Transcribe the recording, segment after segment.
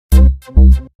Okay,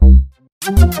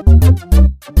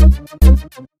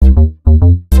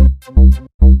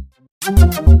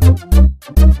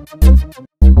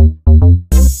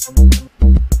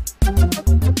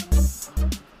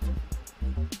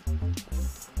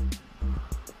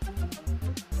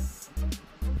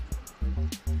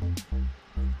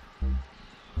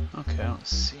 I don't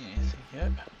see anything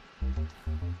yet.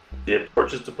 Do you have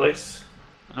torches to place?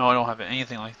 No, I don't have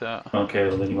anything like that. Okay,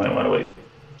 well then you might want to wait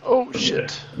Oh for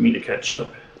shit. me to catch up.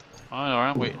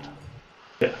 Alright, I'm waiting.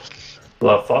 Yeah. A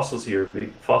lot of fossils here,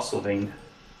 big fossil vein.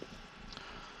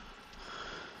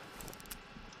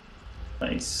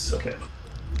 Nice, okay.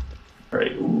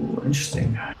 Alright, ooh,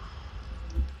 interesting.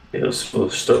 Okay, we'll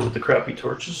start with the crappy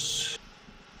torches.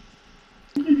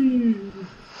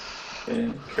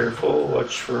 Okay, careful,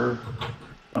 watch for...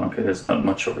 Okay, there's not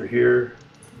much over here.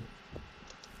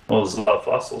 Well, there's a lot of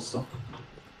fossils, though.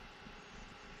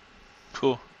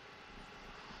 Cool.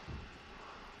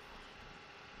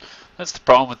 That's the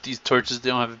problem with these torches, they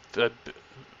don't have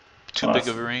too big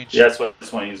of a range. Yeah, that's why I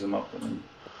just want to use them up.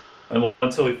 And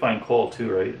until we find coal,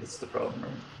 too, right? That's the problem,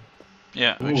 right?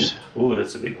 Yeah, Ooh,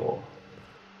 that's a big hole.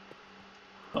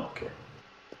 Okay.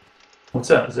 What's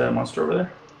that? Is that a monster over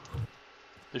there?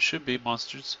 there should be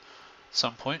monsters at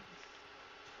some point.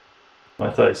 Oh,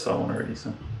 I thought I saw one already, so.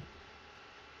 I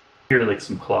hear like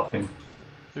some clopping.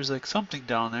 There's like something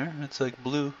down there, it's like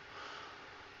blue.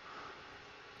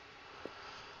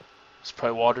 There's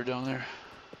probably water down there.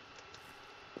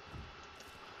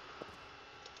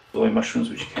 Soy mushrooms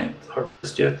which you can't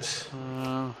harvest yet.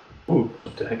 Ooh,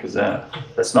 what the heck is that?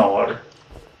 That's not water.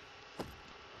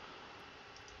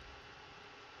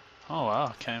 Oh wow,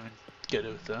 I can't even get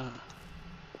it with that.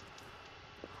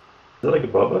 Is that like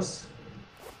above us?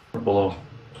 Or below?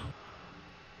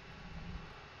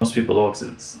 Must be below, because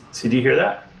it's... See, do you hear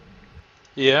that?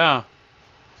 Yeah.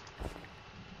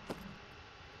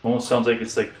 Almost sounds like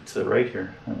it's like to the right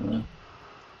here. I don't know.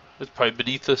 It's probably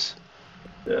beneath us.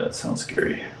 Yeah, that sounds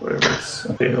scary. Whatever it is.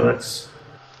 Okay, well that's...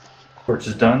 Torch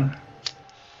is done.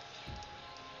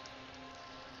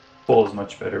 Coal is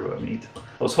much better, but meat.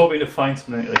 I was hoping to find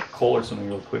something like coal or something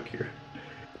real quick here.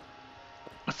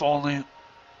 If only.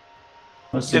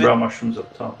 There's some brown mushrooms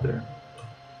up top there.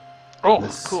 Oh,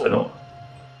 cool.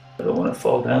 I don't want to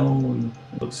fall down.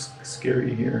 It looks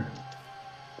scary here.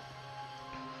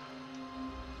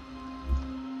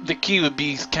 The key would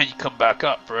be, can you come back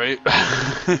up, right?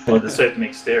 Well, this I have to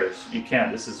make stairs. You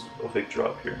can't. This is a big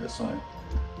drop here. That's why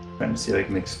I'm trying to see if I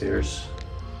can make stairs.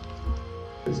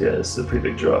 Because, yeah, this is a pretty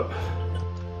big drop.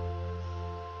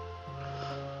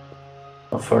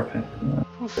 How far can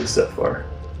I? It's that far.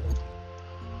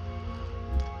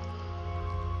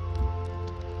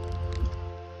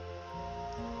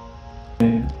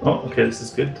 Okay. Oh, okay, this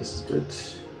is good. This is good.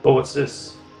 Oh, what's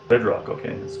this? Bedrock.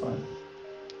 Okay, that's fine.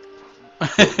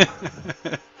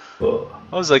 Oh,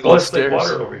 I was like, it's stairs. like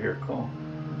water over here. Cool.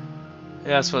 Yeah,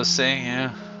 that's what I was saying,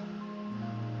 yeah.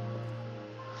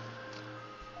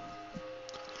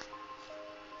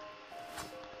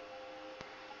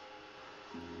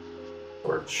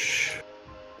 Torch.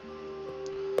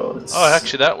 Oh,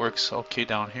 actually that works okay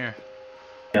down here.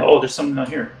 Yeah, oh, there's something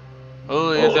down here.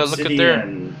 Oh, yeah, look at there.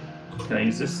 Can I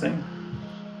use this thing?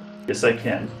 Yes, I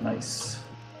can. Nice.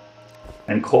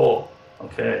 And coal.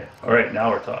 Okay. Alright,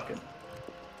 now we're talking.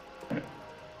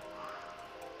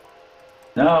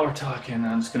 Now we're talking.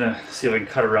 I'm just gonna see if I can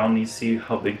cut around these, see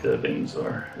how big the veins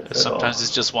are. Sometimes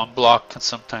it's just one block, and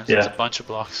sometimes it's a bunch of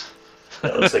blocks. Yeah,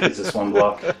 it looks like it's just one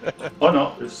block. Oh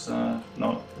no, there's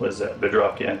no, what is that?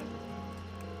 Bedrock, yeah.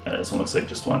 This one looks like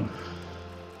just one.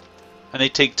 And they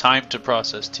take time to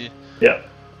process too. Yeah.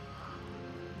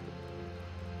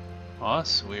 Oh,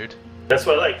 that's weird. That's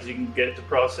what I like, because you can get it to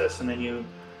process and then you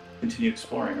continue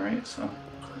exploring, right? So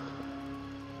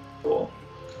cool.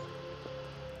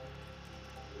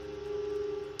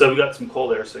 So we got some coal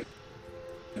there, so it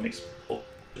makes coal,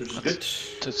 which is good.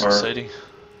 That's exciting.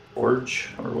 Forge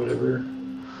or whatever.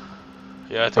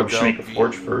 Yeah, I think probably should make a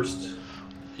forge first.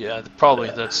 Yeah,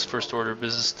 probably that's first order of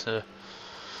business to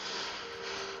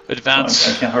advance.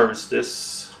 I can't harvest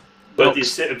this, but the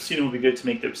obsidian will be good to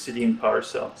make the obsidian power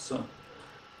cell. So,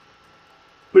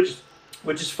 which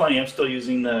is funny. I'm still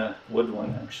using the wood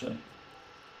one actually.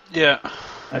 Yeah.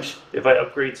 Actually, if I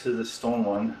upgrade to the stone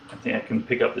one, I think I can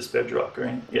pick up this bedrock,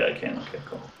 right? Yeah, I can. Okay,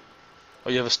 cool. Oh,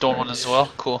 you have a stone one as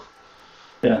well? Cool.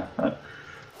 Yeah. I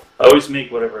always make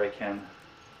whatever I can.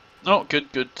 Oh, good.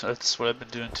 That's what I've been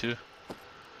doing too.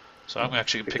 So I'm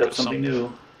actually gonna pick up something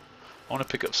new. I want to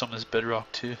pick up some of this bedrock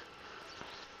too.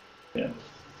 Yeah.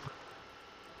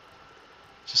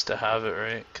 Just to have it,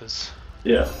 right? Cause.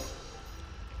 Yeah.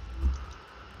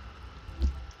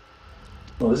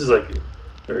 Well, this is like a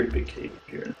very big cave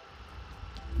here.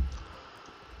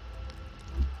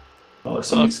 Oh, there's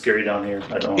something scary down here.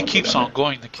 I don't. It keeps on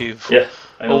going, the cave. Yeah.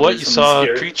 I know, oh, what? You saw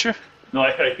a creature? No,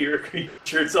 I hear a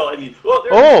creature. It's all I need. Oh,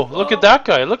 there oh look at that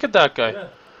guy! Look at that guy! Yeah.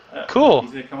 Cool.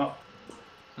 He's gonna come up.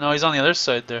 No, he's on the other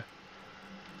side there.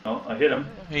 Oh, I hit him.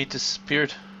 He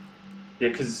disappeared. Yeah,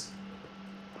 because.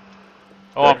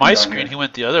 Oh, on my screen, he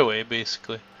went the other way,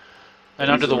 basically. And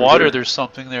under the water, there's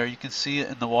something there. You can see it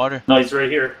in the water. No, he's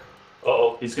right here.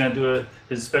 Uh-oh, he's gonna do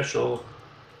his special.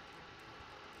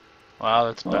 Wow,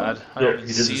 that's bad. I don't even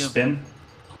see him. Spin.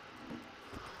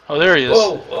 Oh, there he is.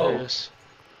 Whoa, there he is.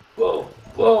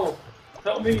 Whoa!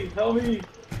 Help me!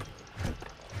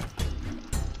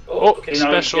 Oh, okay, now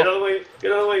special. Get out of the way!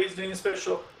 Get out of the way! He's doing a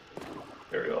special.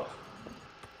 There we go.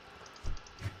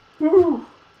 Woo!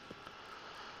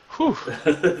 Whew.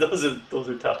 those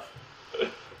are tough.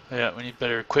 Yeah, we need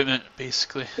better equipment,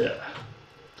 basically. Yeah.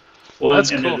 Well,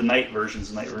 that's and cool. the night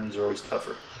versions are always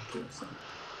tougher. So.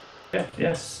 Yeah.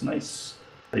 Yes. Nice.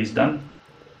 Are these done?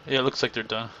 Yeah, it looks like they're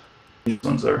done. These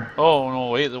ones are. Oh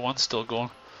no! Wait, the one's still going.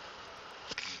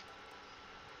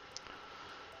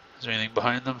 Is there anything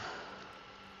behind them?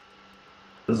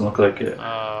 Doesn't look like it.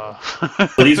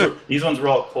 But these ones were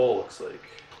all coal. Looks like.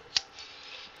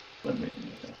 Let me.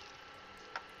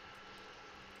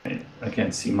 I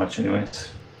can't see much, anyways.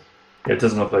 Yeah, it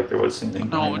doesn't look like there was anything.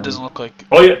 No, it doesn't look like.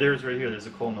 Oh yeah, there's right here. There's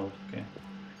a coal node. Okay.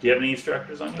 Do you have any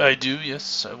extractors on you? I do.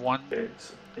 Yes, I have one. Okay.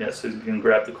 So, yeah, so you can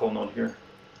grab the coal node here.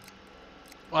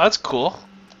 Well, that's cool.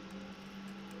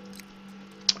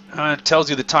 It tells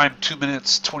you the time: 2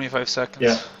 minutes, 25 seconds.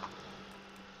 Yeah.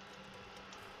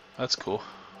 That's cool.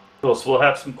 Cool. So we'll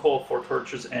have some coal for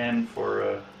torches and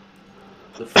for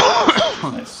the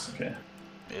fire. Nice. Okay.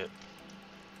 Yeah.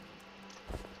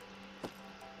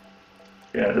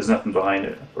 Yeah, there's nothing behind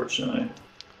it, unfortunately.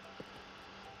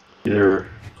 Either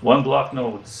one block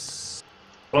nodes.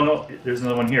 Oh no, there's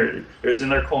another one here. There's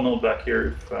another coal node back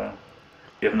here. If you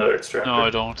have another extractor. No,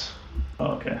 I don't.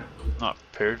 Oh, okay. Not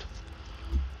prepared.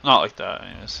 Not like that,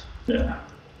 anyways. Yeah,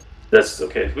 that's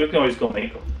okay. We can always go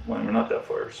make them when we're not that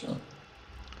far. So.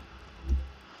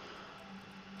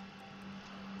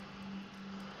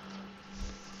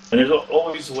 And there's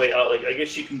always a way out. Like, I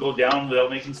guess you can go down without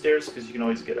making stairs because you can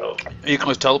always get out. You can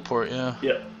always teleport, yeah.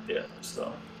 Yeah.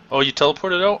 So. Oh, you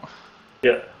teleported out?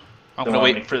 Yeah. I'm gonna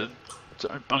wait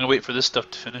for this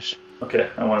stuff to finish. Okay,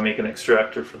 I want to make an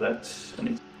extractor for that. I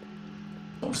need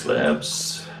some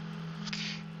slabs.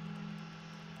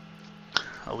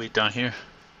 I'll wait down here.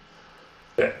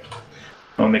 Okay.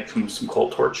 I'll make some coal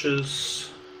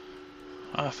torches.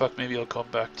 Ah, fuck. Maybe I'll come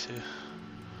back to.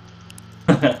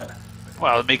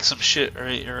 Wow, make some shit,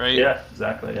 right? You're right. Yeah,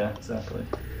 exactly. What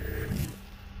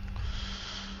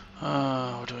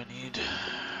do I need?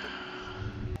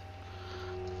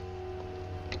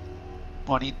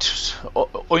 Oh,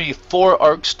 I need 4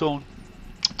 arc stone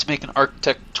to make an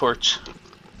architect torch.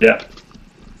 Yeah.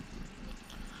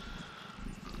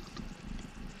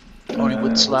 Only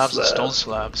wood slabs and stone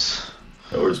slabs.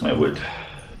 Oh, where's my wood?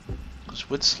 There's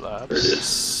wood slabs. There it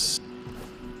is.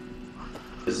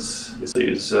 This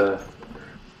is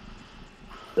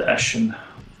the ashen.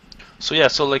 So yeah,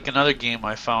 so like another game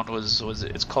I found was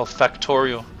it's called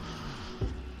Factorio.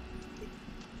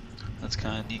 That's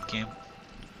kind of a neat game.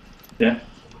 Yeah.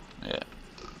 Yeah.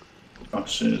 I'm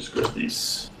just gonna just grab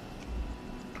these.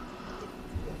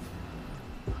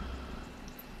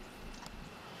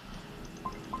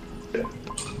 Okay.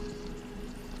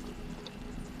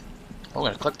 Oh, I'm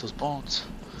gonna collect those bones.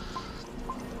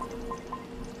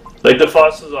 Like the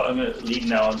fossils, I'm gonna leave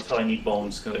now until I need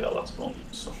bones because I got lots of bones.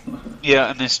 So. Yeah,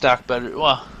 and they stack better.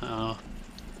 Well, I don't know.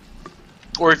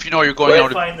 Or if you know you're going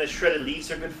out. What I find the shredded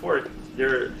leaves are good for,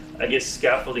 they're, I guess,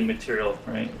 scaffolding material,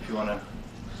 right? If you want to,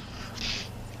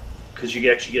 because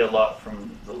you actually get a lot from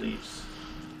the leaves.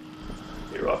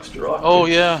 The rocks to rock. Oh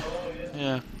yeah,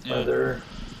 yeah. Leather.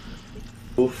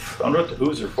 Oof. I don't know what the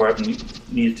hooves are for. I haven't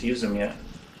needed to use them yet.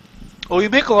 Oh, you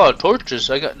make a lot of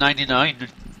torches. I got 99.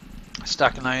 A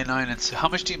stack of 99. And how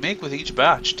much do you make with each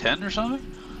batch? 10 or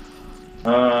something?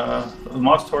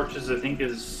 Moss torches I think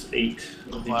is 8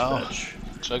 of each batch.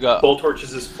 So I got gold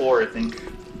torches is 4 I think.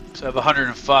 So I have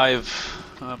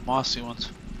 105 mossy ones.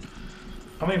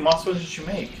 How many moss ones did you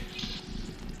make?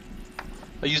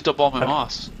 I used up all my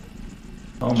moss.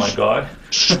 Oh my god.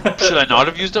 Should I not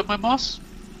have used up my moss?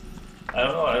 I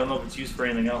don't know. I don't know if it's used for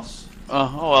anything else.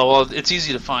 Oh well, it's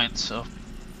easy to find, so.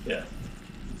 Yeah.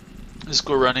 Just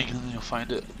go running and then you'll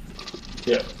find it.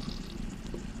 Yeah.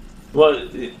 Well,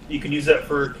 you can use that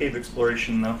for cave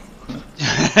exploration, though.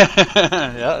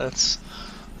 Yeah, that's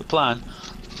the plan.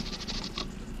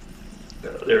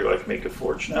 Got a there we go. I can make a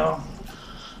forge now.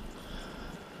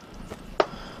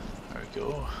 There we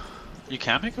go. You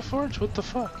can make a forge? What the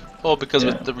fuck? Oh, because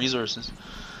with the resources.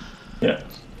 Yeah.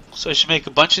 So I should make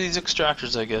a bunch of these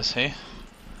extractors, I guess, hey?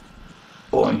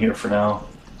 Going here for now.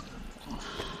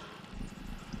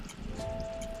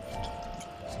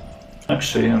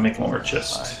 Actually, I'll make one more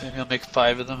chest. Maybe I'll make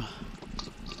 5 of them.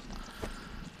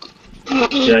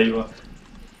 Yeah, you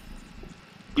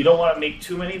don't want to make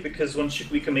too many because once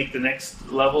we can make the next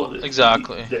level,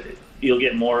 exactly, you'll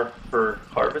get more per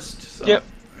harvest. So. Yep.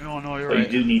 Oh no, you're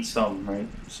right. You do need some, right?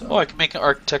 So. Oh, I can make an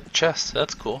architect chest.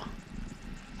 That's cool.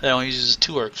 That only uses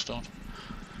 2 arcstone.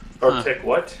 Architect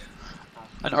what?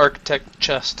 An architect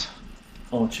chest.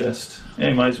 Oh, chest. Yeah,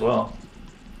 you might as well.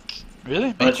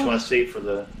 Really? Unless you want to save for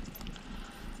the.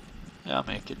 Yeah, I'll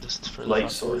make it just for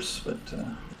light source, but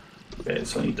okay.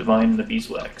 So I need divine the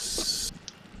beeswax.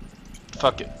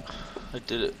 Fuck it, I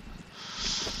did it.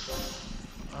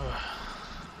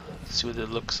 Let's see what it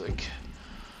looks like.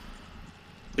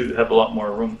 You have a lot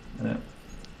more room in it.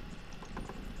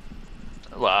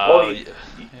 Wow. Oh,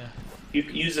 you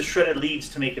can use the shredded leaves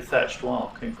to make a thatched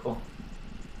wall. Okay, cool.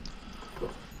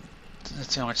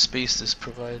 Let's see how much space this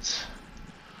provides.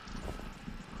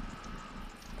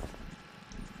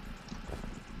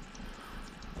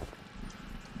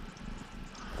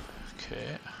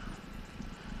 Okay.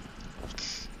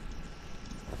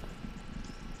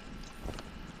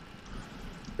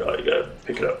 Oh, you gotta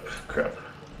pick it up. Crap.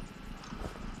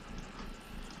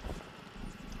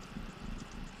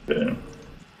 Boom.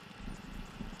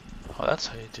 Oh, that's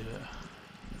how you do it.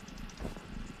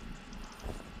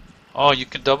 Oh, you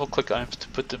can double click items to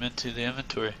put them into the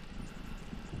inventory.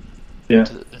 Yeah.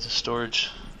 Into storage.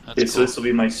 That's okay, cool. so this will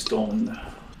be my stone.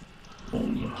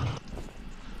 Oh,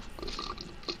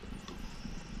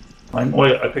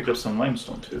 I picked up some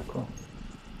limestone too. Cool.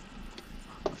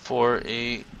 4,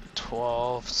 8,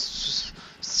 12,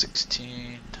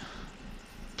 16.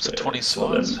 So 20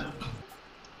 slots.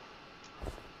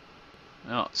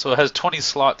 No, so it has 20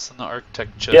 slots in the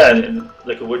architect chest. Yeah, and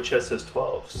like a wood chest has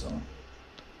 12. So.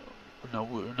 No,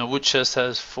 wood chest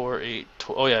has 4, 8,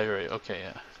 12. Oh yeah, you're right. Okay,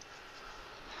 yeah.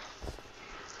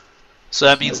 So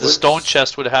that means the stone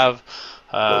chest would have.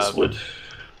 Wood.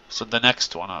 So the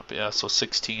next one up, yeah. So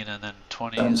 16 and then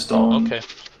 20. Sandstone. Okay,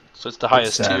 so it's the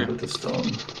highest tier. With the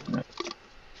stone. Yeah.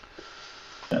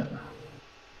 Yeah.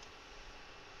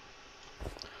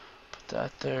 Put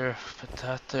that there. Put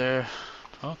that there.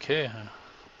 Okay, I'm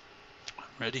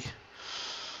ready.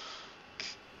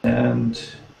 And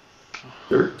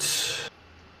dirt,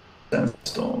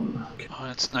 sandstone. Okay. Oh,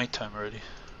 it's nighttime already.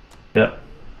 Yeah.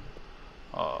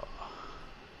 Oh.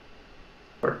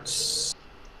 Parts.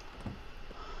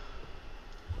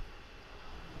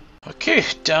 Okay,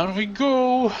 down we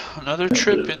go. Another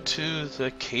trip into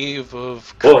the cave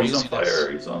of craziness. Oh, he's on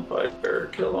fire. He's on fire.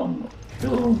 Kill him.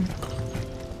 Kill him.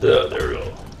 Yeah, there we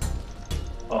go.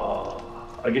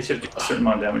 I guess you have to do a certain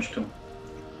amount of damage to him.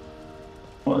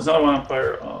 Well, there's not one on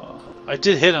fire. I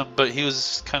did hit him, but he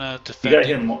was kind of defending. You got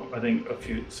hit him, I think,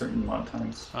 a certain amount of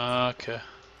times. Okay.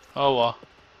 Oh well.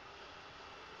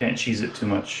 Can't cheese it too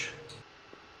much.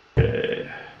 Okay.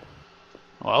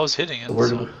 Well, I was hitting it.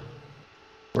 So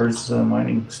where's the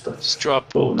mining stuff? Just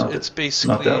drop. Oh, it's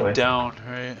basically down,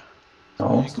 right?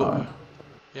 No, it's not.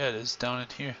 Yeah, it is down in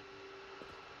here.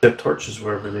 They have torches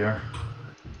wherever they are.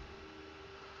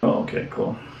 Oh, okay,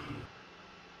 cool.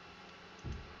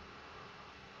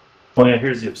 Oh yeah,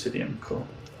 here's the obsidian. Cool.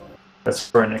 That's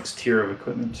for our next tier of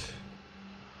equipment.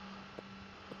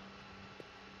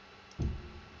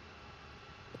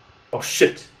 Oh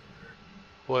shit!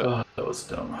 What? That was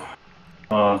dumb.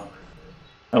 I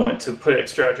went to put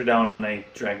extractor down and I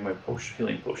drank my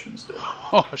healing potion instead.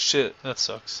 Oh shit, that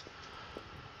sucks.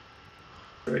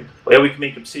 Right. Well, yeah, we can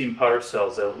make obsidian power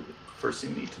cells. That was the first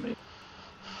thing we need to make.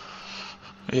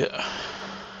 Yeah.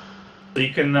 So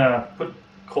you can put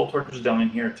coal torches down in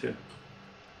here too.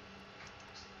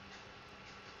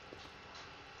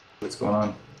 What's going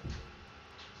on?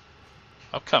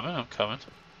 I'm coming.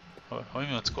 What do you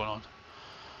mean what's going on?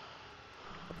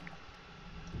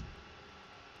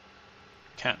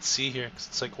 Can't see here because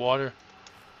it's like water.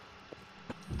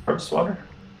 Harvest water?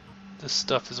 This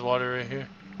stuff is water right here.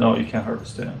 No, you can't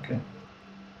harvest it. Okay.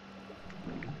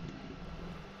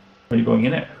 Are you going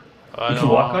in it? You can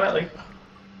walk on it, like.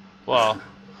 Wow.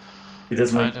 It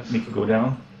doesn't make it go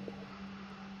down.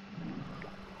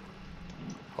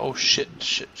 Oh shit!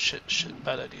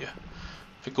 Bad idea.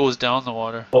 If it goes down the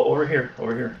water. Oh, over here.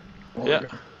 Yeah.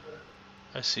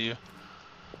 I see you.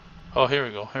 Oh, here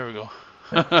we go.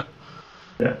 Yeah.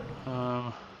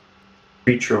 Yeah.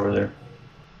 Creature over there.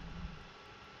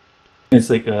 It's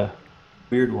like a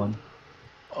Weird one.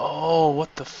 Oh,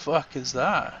 what the fuck is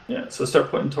that? Yeah, so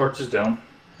start putting torches down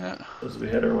Yeah. as we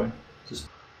head our way. Just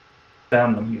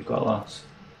spam them, you've got lots.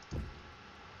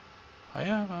 I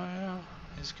am.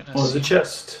 He's gonna Oh, there's see. a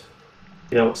chest.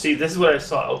 Yeah, well, see, this is what I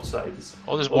saw outside.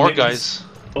 Oh, there's Oh, more maybe guys.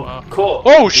 Oh, Wow. cool.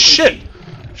 Oh, We can shit! We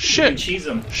can Shit! cheese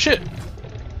them. Shit!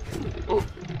 Oh.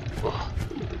 Oh.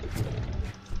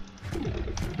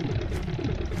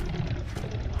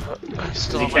 He's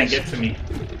still He on can't my... get to me.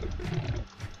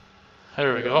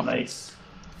 There we go. Nice.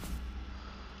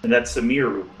 And that's a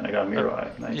Miru. I got a Miru eye.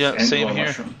 Nice. Yeah, And same glowing here.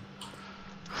 mushroom.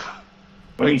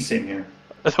 What do you mean same here?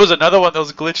 There was another one that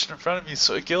was glitched in front of me,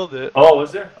 so I killed it. Oh,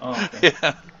 was there? Oh, okay.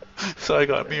 Yeah. So I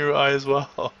got Miru Eye as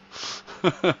well.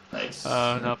 Nice.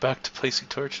 Now back to placing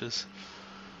torches.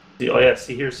 Oh yeah,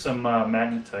 see here's some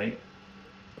magnetite.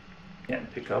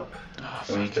 Can't pick up. Oh,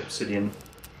 We need fuck. obsidian.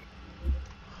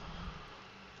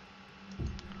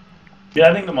 Yeah,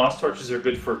 I think the moss torches are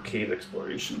good for cave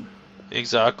exploration.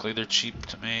 Exactly, they're cheap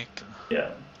to make. Yeah,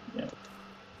 yeah.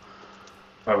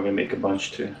 Probably gonna make a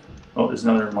bunch too. Oh, there's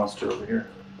another monster over here.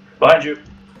 Behind you!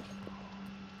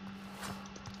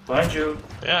 Behind you!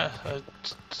 Yeah,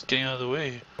 just getting out of the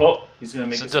way. Oh, he's gonna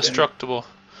make It's a spin. indestructible.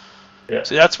 Yeah.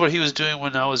 See, that's what he was doing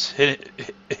when I was hitting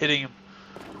him.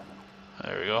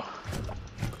 There we go.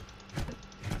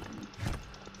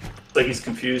 It's like he's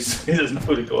confused. He doesn't know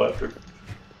who to go after.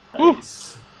 Woo.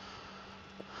 Nice.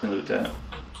 Loot that.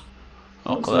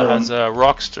 Oh, What's well, that that has one? a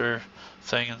Rockstar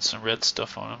thing and some red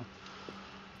stuff on him.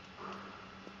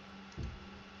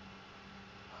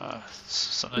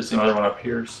 Sometimes There's another one up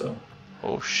here, so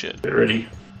Oh shit. get ready.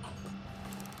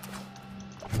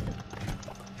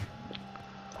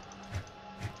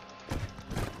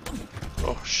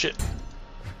 Oh shit.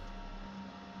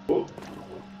 Whoa.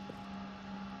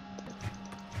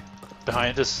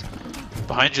 Behind us.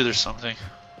 Behind you there's something.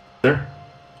 There?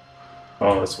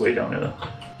 Oh, that's way down there though.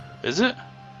 Is it?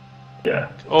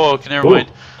 Yeah. Oh, okay, never Ooh,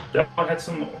 mind. that one had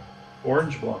some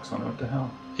orange blocks on it. What the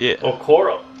hell? Yeah. Oh,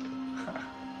 coral.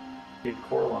 Get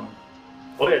coral on them.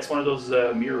 Oh yeah, it's one of those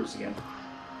mirrors again.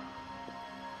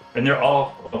 And they're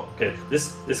all okay.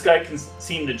 This guy can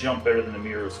seem to jump better than the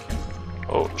mirrors can.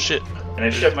 Oh shit. And I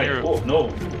shut my. mirror. Oh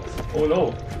no! Oh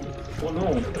no! Oh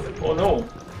no! Oh no!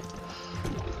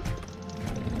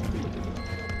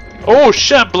 Oh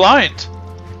shit, I'm blind!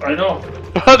 I know.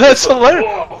 That's hilarious!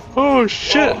 Whoa! Oh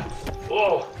shit!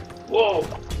 Whoa! Whoa!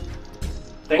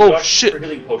 Thank Oh God shit! for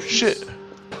healing potions. Shit!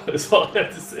 That's all I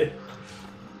have to say.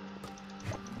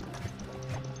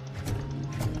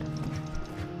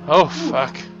 Oh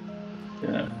fuck.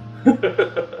 Yeah.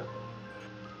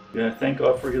 Yeah, thank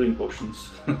God for healing potions.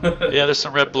 Yeah, there's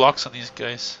some red blocks on these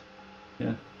guys.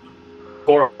 Yeah.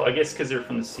 Coral, I guess because they're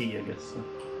from the sea, I guess. So.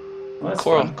 Well, that's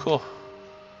Coral, fun. cool.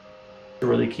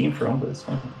 Where they came from, but it's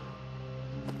fine.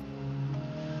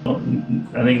 Oh,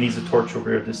 I think it needs a torch over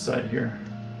here, this side here.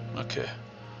 Okay.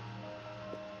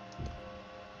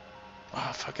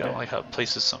 Oh fuck, I don't like how it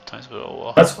places sometimes, but oh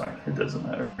well. That's fine, it doesn't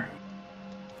matter.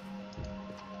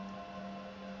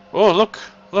 Oh look!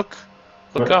 Look!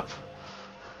 Look Where? up!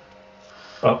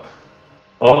 Up.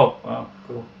 Oh, wow,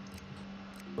 cool.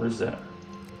 What is that?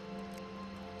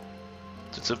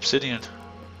 It's obsidian.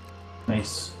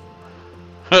 Nice.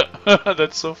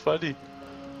 That's so funny.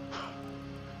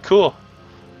 Cool.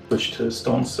 Switch to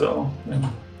stone cell. And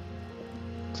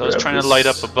So I was grab trying to light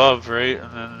up this. above, right?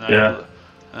 And then Yeah.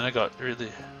 I got really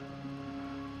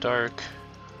dark.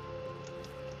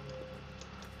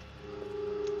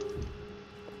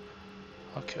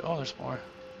 Okay, oh there's more.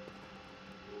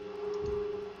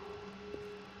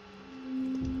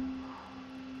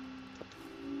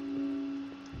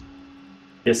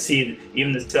 Yeah, see,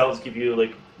 even the cells give you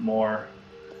like more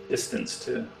distance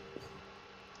to.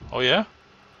 Oh yeah?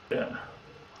 Yeah.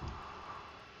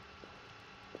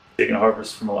 You can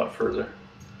harvest from a lot further.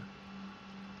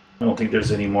 I don't think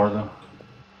there's any more though.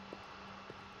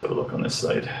 Have a look on this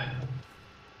side.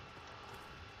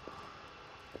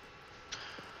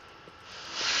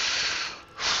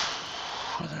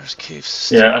 Oh, there's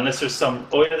caves. Yeah, unless there's some.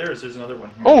 Oh yeah, there's another one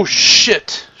here. Oh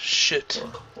shit! Shit.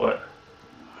 What?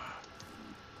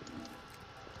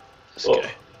 This Oh.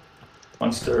 guy.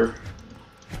 Monster.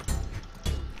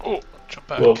 Oh, jump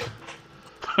back. Whoa.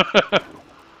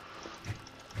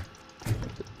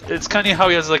 It's kind of how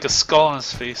he has like a skull on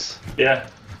his face. Yeah.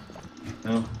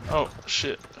 No. Oh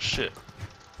shit! Shit.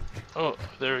 Oh,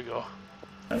 there we go.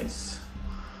 Nice.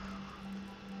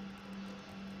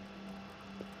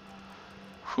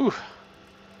 Whew.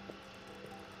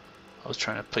 I was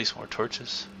trying to place more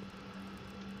torches.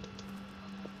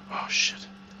 Oh shit.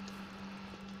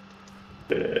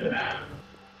 Yeah,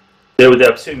 with the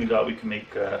obsidian we got, we can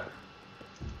make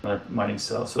mining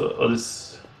cell. So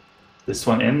this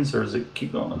one ends, or does it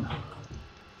keep going?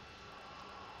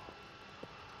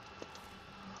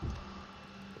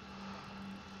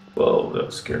 Whoa, that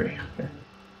was scary. Okay.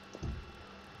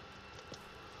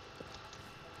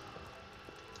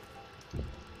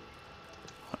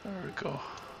 There we go.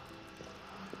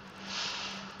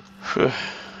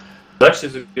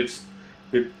 Actually, it's a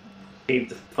good cave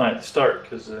to find at the start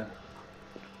because it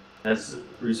has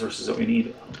resources that we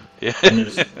need. Yeah. And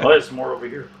there's more over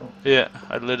here. Cool. Yeah,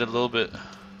 I lit a little bit.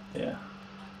 Yeah.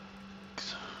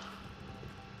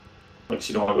 Like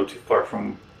you don't want to go too far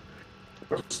from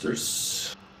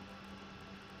harvesters.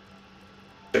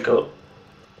 Check out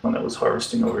one that was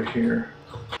harvesting over here.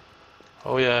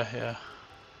 Oh yeah, yeah.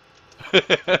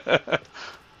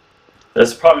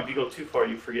 That's the problem. If you go too far,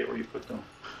 you forget where you put them.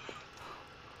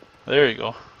 There you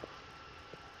go.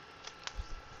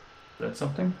 Is that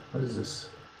something? What is this?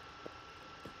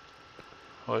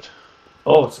 What?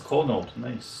 Oh, it's a coal node.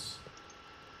 Nice.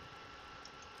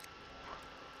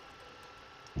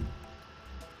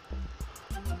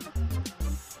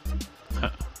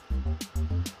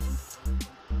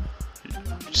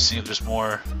 You see if there's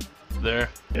more there?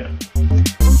 Yeah.